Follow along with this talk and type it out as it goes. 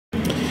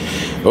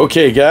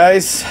Okay,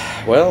 guys.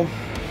 Well,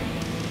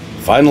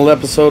 final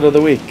episode of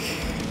the week.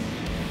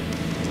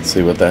 Let's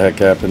see what the heck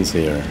happens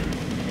here.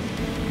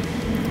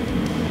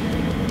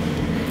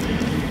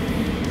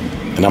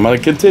 And I'm going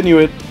to continue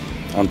it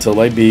until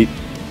I beat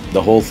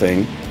the whole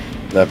thing,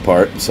 that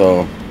part.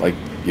 So, like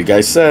you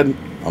guys said,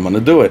 I'm going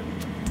to do it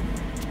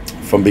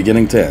from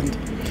beginning to end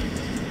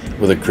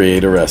with a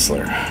creator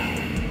wrestler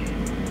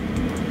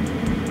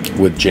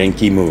with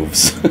janky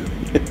moves.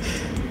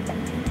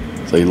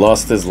 So he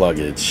lost his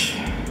luggage.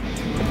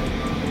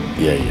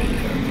 Yeah.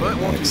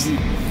 Next.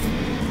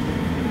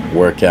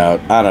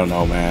 Workout. I don't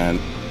know, man.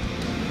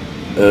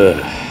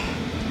 Ugh.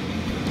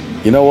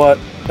 You know what?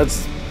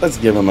 Let's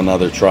give him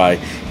another try.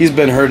 He's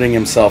been hurting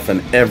himself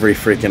in every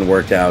freaking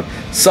workout.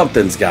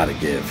 Something's got to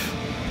give.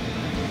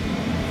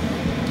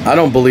 I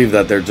don't believe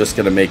that they're just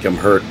going to make him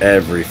hurt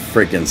every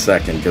freaking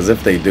second, because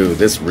if they do,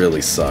 this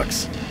really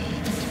sucks.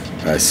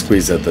 I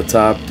squeeze at the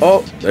top.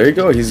 Oh, there you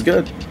go. He's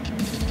good.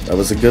 That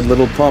was a good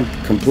little pump.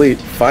 Complete.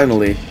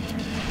 Finally.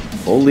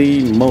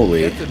 Holy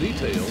moly.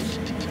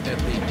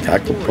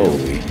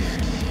 Cacopoli.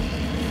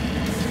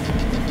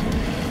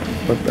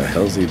 What the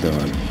hell's he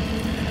doing?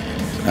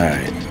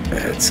 Alright.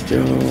 Let's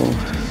go.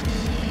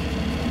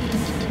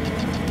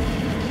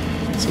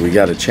 So we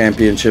got a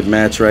championship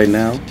match right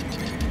now.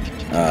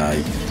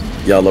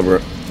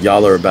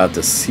 Y'all are about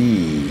to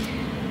see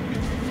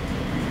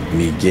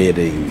me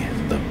getting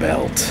the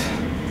belt.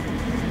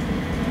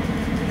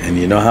 And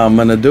you know how I'm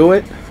gonna do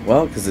it?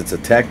 Well, because it's a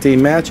tag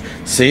team match.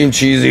 Same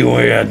cheesy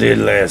way I did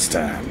last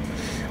time.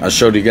 I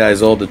showed you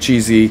guys all the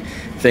cheesy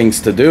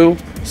things to do,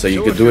 so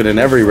you could do it in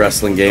every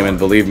wrestling game, and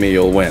believe me,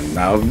 you'll win.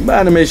 Now,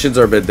 animations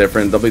are a bit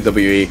different.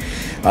 WWE,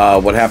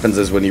 what happens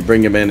is when you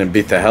bring him in and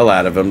beat the hell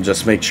out of him,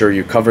 just make sure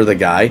you cover the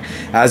guy.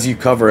 As you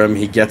cover him,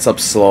 he gets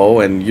up slow,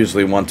 and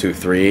usually 1, 2,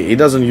 3. He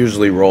doesn't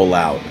usually roll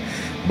out,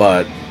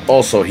 but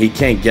also he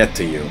can't get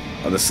to you.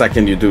 The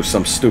second you do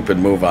some stupid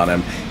move on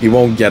him, he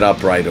won't get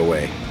up right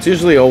away. It's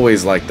usually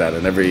always like that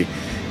in every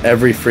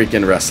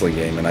freaking wrestling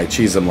game, and I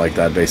cheese him like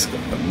that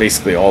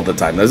basically all the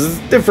time. There's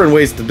different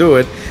ways to do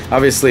it.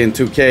 Obviously in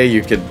 2K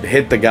you could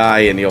hit the guy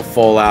and he'll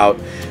fall out,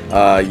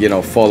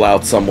 fall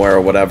out somewhere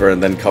or whatever,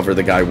 and then cover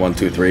the guy 1,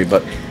 2, 3.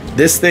 But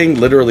this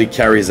thing literally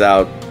carries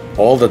out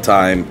all the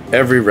time,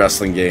 every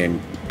wrestling game.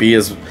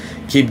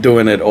 Keep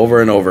doing it over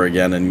and over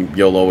again, and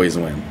you'll always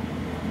win.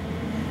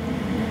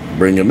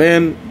 Bring him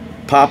in,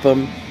 pop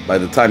him. By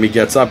the time he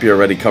gets up, you're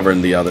already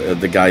covering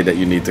the guy that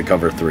you need to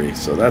cover 3.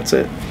 So that's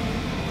it.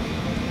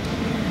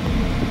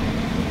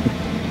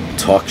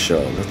 Talk show.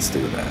 Let's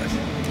do that.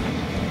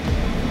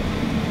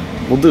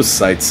 We'll do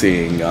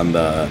sightseeing on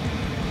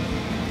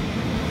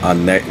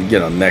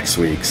next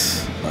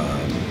week's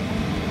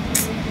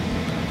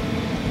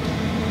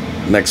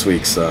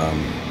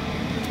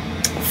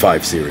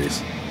 5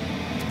 series.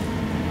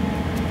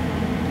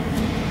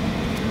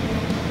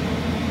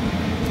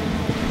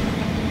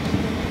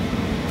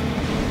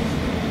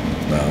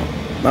 No,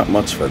 not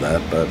much for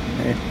that, but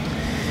hey,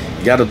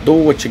 you gotta do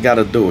what you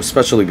gotta do,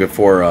 especially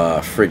before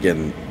a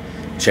friggin'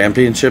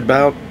 championship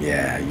bout.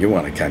 Yeah, you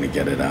want to kind of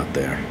get it out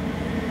there.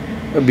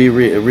 It'll be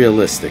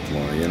realistic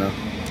more, you know.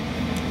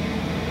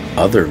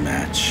 Other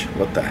match.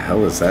 What the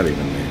hell does that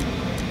even mean?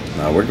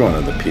 No, we're going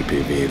to the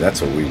PPV.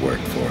 That's what we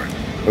worked for.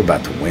 We're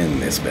about to win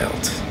this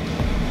belt.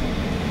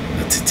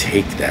 But to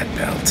take that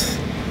belt.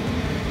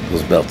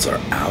 Those belts are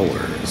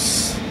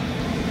ours.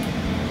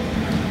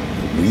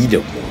 We the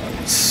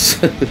ones.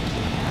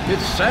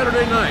 It's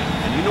Saturday night,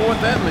 and you know what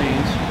that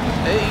means.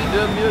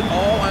 AEW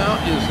All Out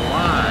is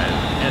live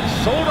and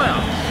sold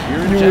out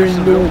here in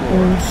Jacksonville,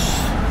 Florida.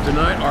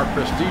 Tonight, our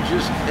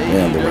prestigious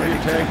AEW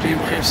Tag Team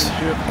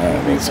Championship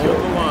will be on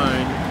the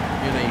line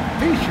in a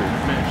featured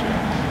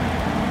matchup.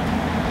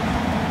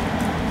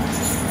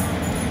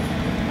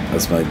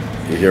 That's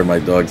you hear my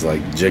dogs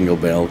like jingle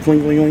bell,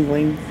 cling, cling,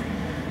 cling,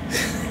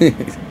 cling.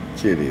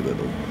 Cutie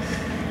little.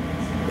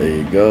 There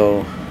you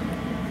go.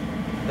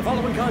 The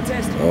following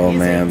contest oh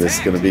man, this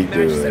is gonna be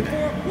good.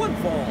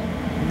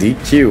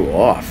 DQ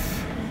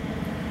off.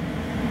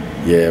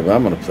 Yeah, but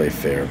I'm gonna play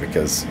fair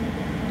because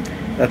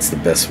that's the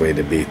best way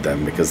to beat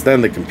them, because then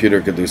the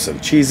computer could do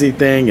some cheesy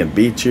thing and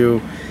beat you.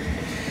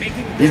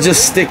 You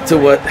just stick to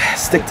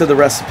the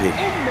recipe.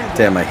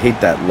 Damn, I hate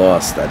that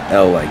loss, that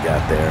L I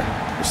got there.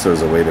 Wish there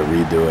was a way to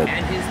redo it.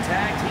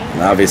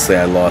 And obviously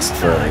I lost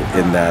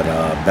in that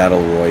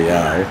Battle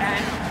Royale,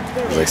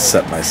 because I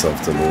set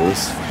myself to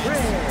lose.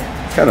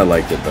 Kind of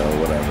liked it though,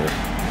 whatever.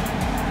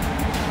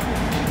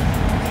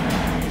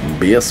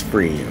 Best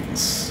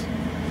friends.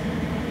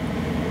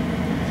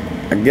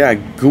 I got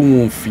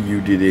going for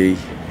you today.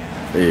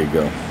 There you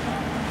go.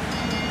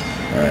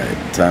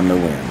 Alright, time to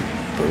win.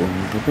 Boom,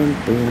 boom, boom,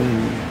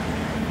 boom.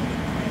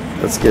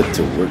 Let's get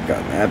to work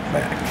on that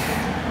back.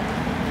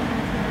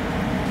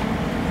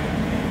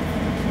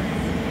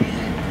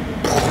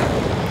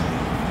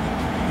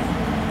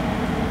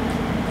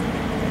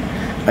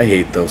 I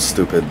hate those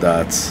stupid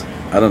dots.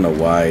 I don't know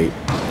why.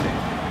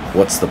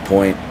 What's the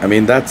point? I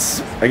mean, I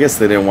guess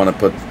they didn't want to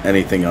put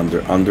anything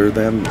under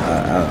them. I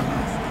don't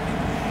know.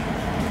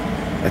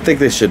 I think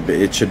they should be.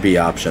 It should be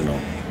optional.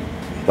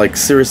 Like,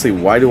 seriously,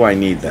 why do I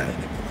need that?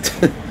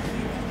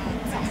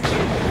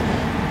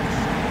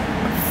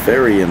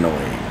 Very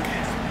annoying.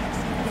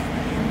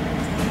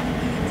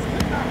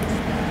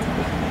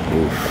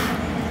 Oof.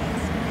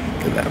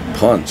 Look at that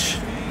punch.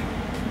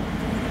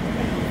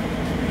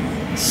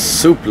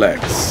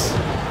 Suplex.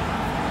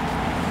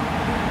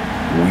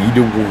 We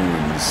the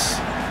wounds.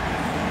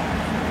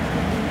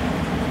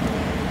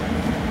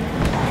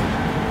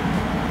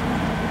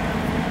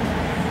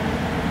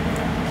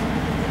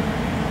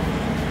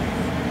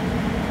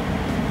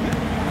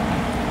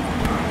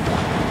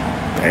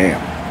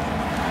 Damn.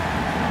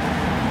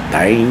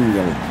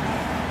 Damn.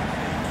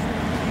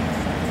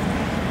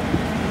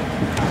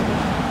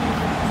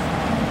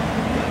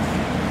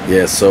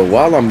 Yeah, so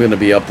while I'm going to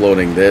be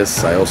uploading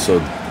this, I also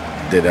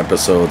did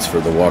episodes for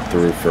the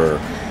walkthrough for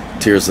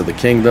Tears of the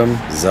Kingdom,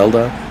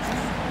 Zelda,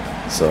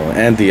 so,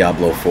 and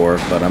Diablo 4,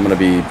 but I'm going to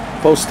be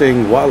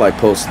posting, while I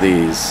post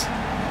these,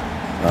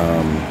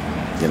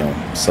 you know,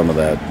 some of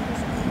that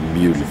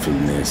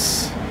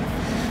beautifulness.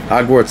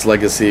 Hogwarts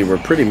Legacy, we're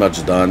pretty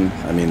much done.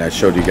 I mean, I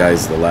showed you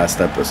guys the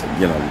last episode,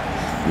 you know,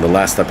 in the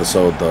last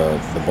episode, the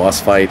boss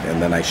fight,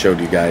 and then I showed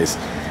you guys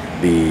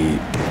the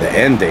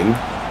ending.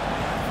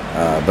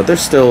 But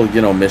there's still,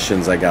 you know,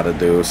 missions I gotta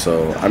do,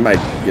 so I might,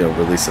 you know,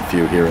 release a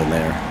few here and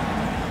there.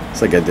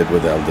 It's like I did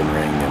with Elden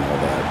Ring and all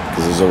that,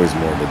 because there's always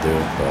more to do,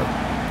 but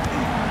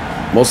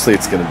mostly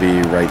it's gonna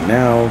be right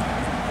now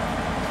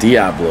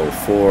Diablo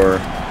 4,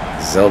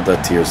 Zelda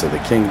Tears of the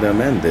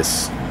Kingdom, and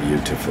this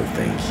beautiful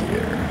thing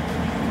here.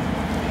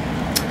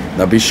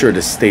 Now be sure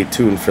to stay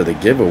tuned for the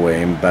giveaway.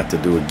 I'm about to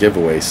do a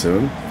giveaway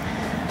soon.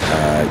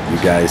 You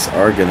guys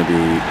are going to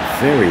be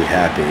very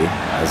happy,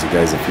 as you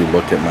guys, if you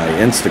look at my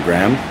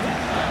Instagram,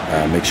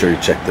 make sure you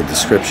check the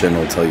description.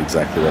 It'll tell you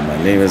exactly what my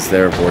name is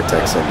there,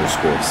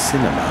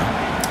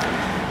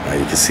 Vortex_Cinema.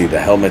 You can see the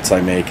helmets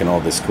I make and all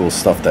this cool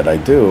stuff that I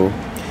do.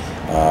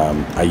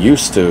 I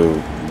used to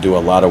do a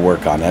lot of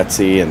work on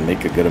Etsy and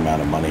make a good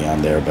amount of money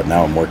on there, but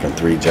now I'm working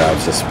 3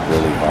 jobs, just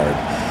really hard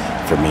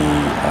for me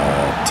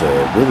to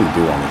really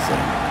do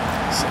anything.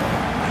 So.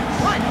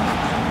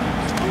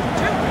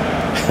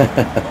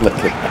 Look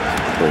at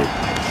that. Great.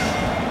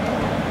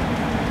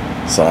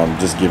 So I'm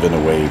just giving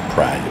away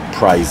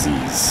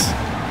prizes.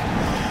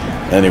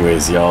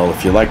 Anyways, y'all,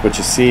 if you like what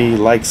you see,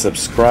 like,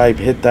 subscribe,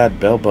 hit that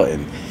bell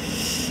button.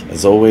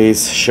 As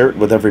always, share it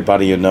with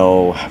everybody you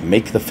know.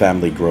 Make the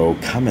family grow.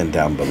 Comment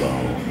down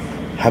below.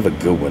 Have a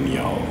good one,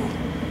 y'all.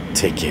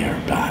 Take care.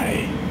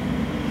 Bye.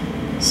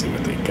 Let's see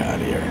what they got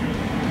here.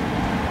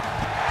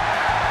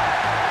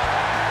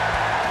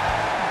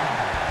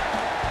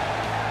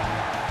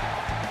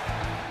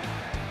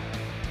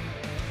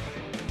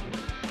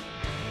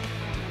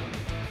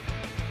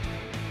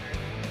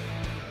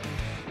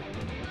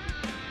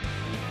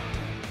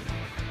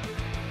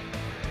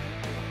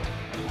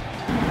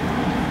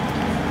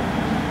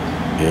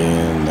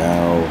 And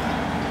now,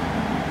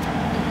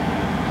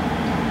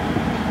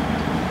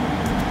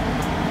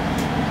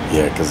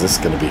 yeah, because this is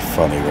going to be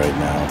funny right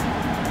now.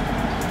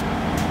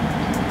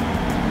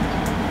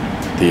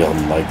 The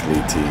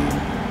unlikely team.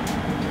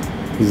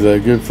 He's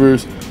like, at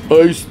first,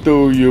 I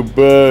stole your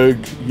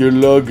bag, your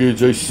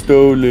luggage, I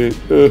stole it.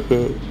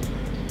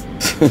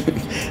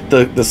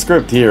 The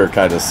script here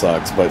kind of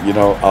sucks, but you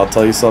know, I'll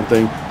tell you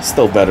something,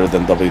 still better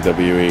than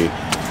WWE.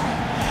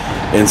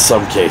 In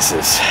some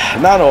cases.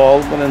 Not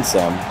all, but in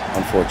some,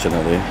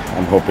 unfortunately.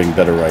 I'm hoping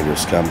better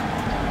writers come.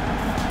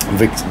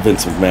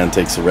 Vince McMahon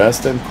takes a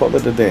rest and call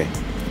it a day.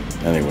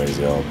 Anyways,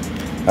 y'all,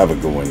 have a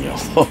good one, y'all.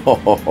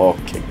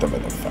 Kick them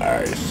in the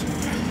face.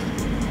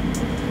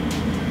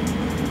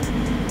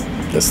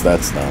 Guess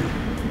that's done.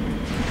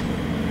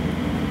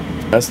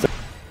 Rest.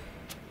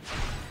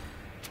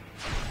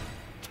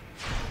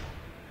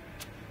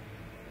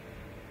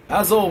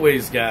 As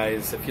always,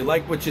 guys, if you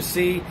like what you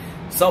see,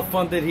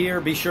 self-funded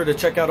here, be sure to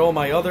check out all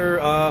my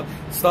other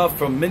stuff,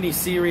 from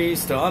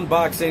mini-series to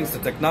unboxings to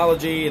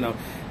technology, you know,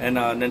 and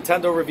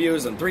Nintendo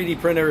reviews and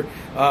 3D printer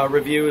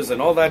reviews and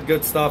all that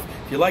good stuff.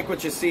 If you like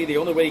what you see, the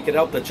only way you can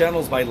help the channel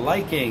is by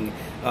liking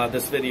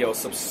this video,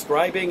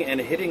 subscribing, and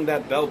hitting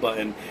that bell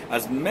button.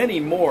 As many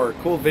more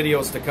cool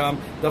videos to come.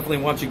 Definitely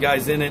want you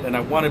guys in it, and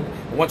I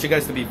want you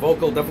guys to be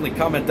vocal. Definitely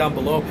comment down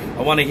below.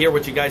 I want to hear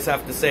what you guys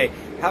have to say.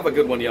 Have a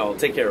good one, y'all.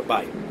 Take care.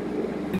 Bye.